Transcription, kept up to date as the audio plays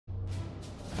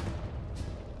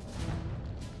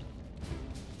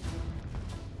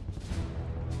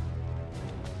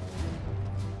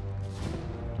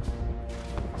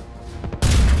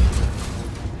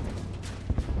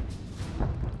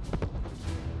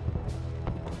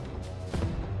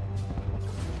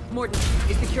Morton,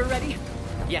 is the cure ready?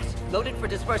 Yes, loaded for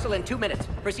dispersal in 2 minutes.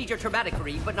 Procedure traumatic for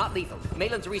Eve, but not lethal.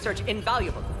 Malin's research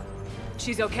invaluable.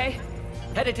 She's okay?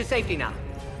 Headed to safety now.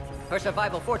 Her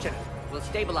survival fortunate. Will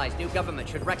stabilize new government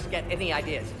should Rex get any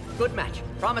ideas. Good match.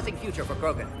 Promising future for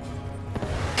Krogan.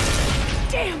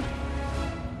 Damn!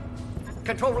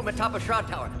 Control room at top of Shroud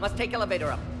Tower. Must take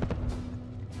elevator up.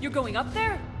 You're going up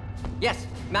there? Yes,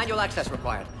 manual access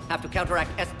required. Have to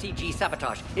counteract STG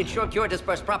sabotage. Ensure cure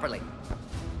dispersed properly.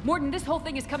 Morton, this whole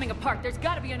thing is coming apart. There's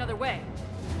gotta be another way.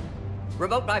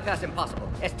 Remote bypass impossible.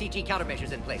 STG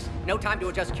countermeasures in place. No time to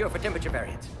adjust cure for temperature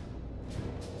variance.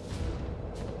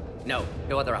 No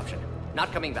other option.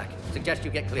 Not coming back. Suggest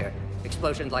you get clear.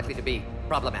 Explosion's likely to be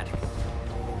problematic.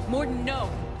 Morton,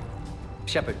 no!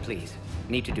 Shepard, please.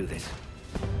 Need to do this.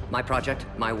 My project,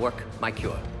 my work, my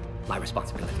cure. My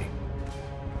responsibility.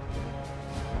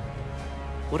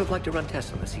 Would have liked to run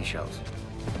tests on the seashells.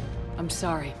 I'm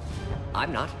sorry.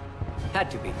 I'm not.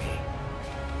 Had to be me.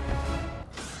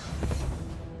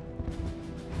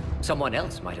 Someone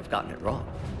else might have gotten it wrong.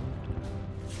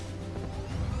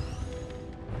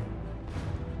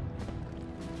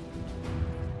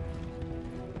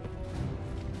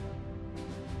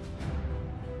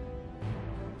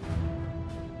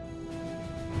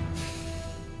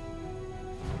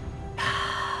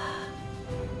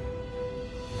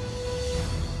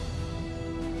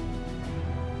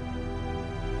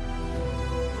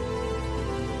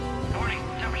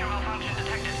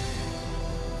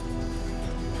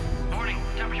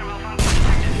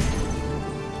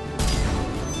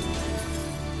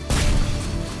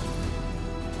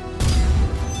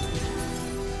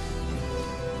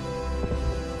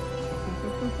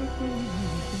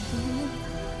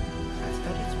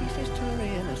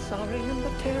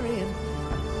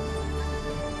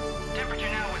 Temperature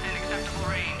now within acceptable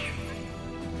range.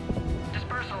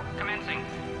 Dispersal commencing.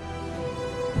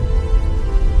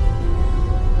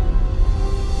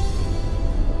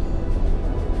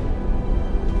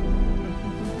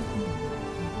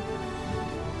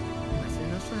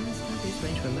 Studies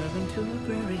range from urban to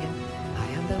agrarian. I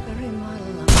am the very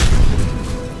model of...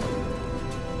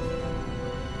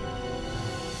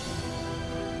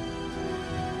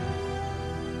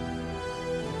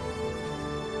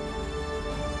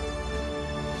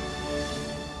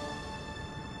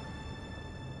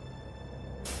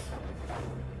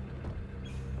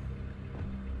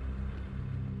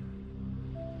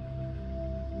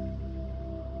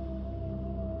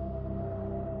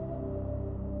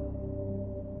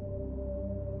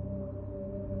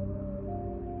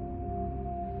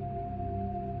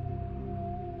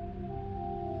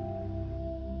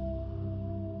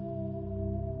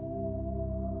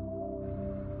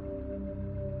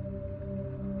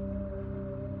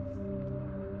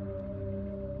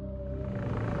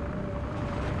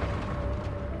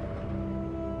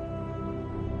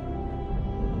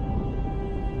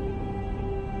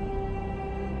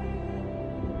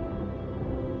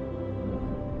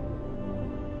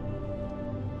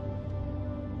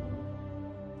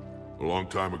 A long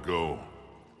time ago,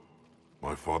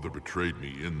 my father betrayed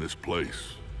me in this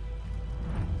place.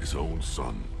 His own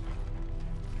son.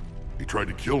 He tried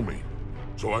to kill me,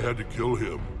 so I had to kill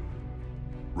him.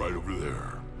 Right over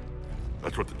there.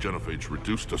 That's what the Genophage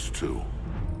reduced us to.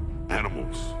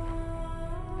 Animals.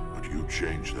 But you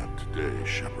changed that today,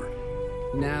 Shepard.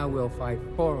 Now we'll fight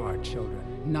for our children,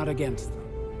 not against them.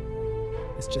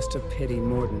 It's just a pity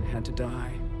Mordin had to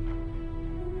die.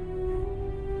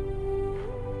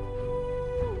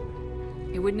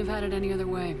 He wouldn't have had it any other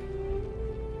way.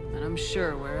 And I'm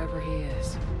sure wherever he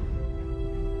is,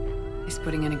 he's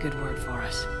putting in a good word for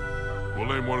us. We'll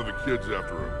name one of the kids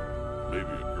after him.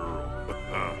 Maybe a girl.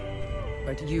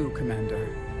 But you,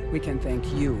 Commander, we can thank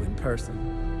you in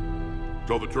person.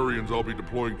 Tell the Turians I'll be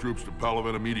deploying troops to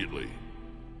Palaven immediately.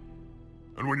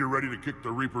 And when you're ready to kick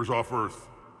the Reapers off Earth,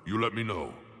 you let me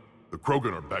know. The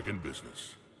Krogan are back in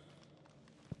business.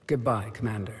 Goodbye,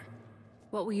 Commander.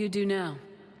 What will you do now?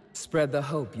 Spread the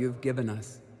hope you've given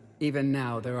us. Even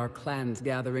now, there are clans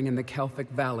gathering in the Kelphic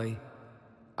Valley.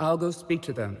 I'll go speak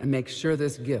to them and make sure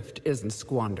this gift isn't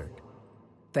squandered.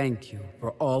 Thank you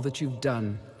for all that you've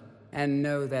done, and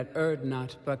know that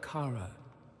Urdnot Bakara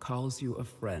calls you a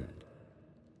friend.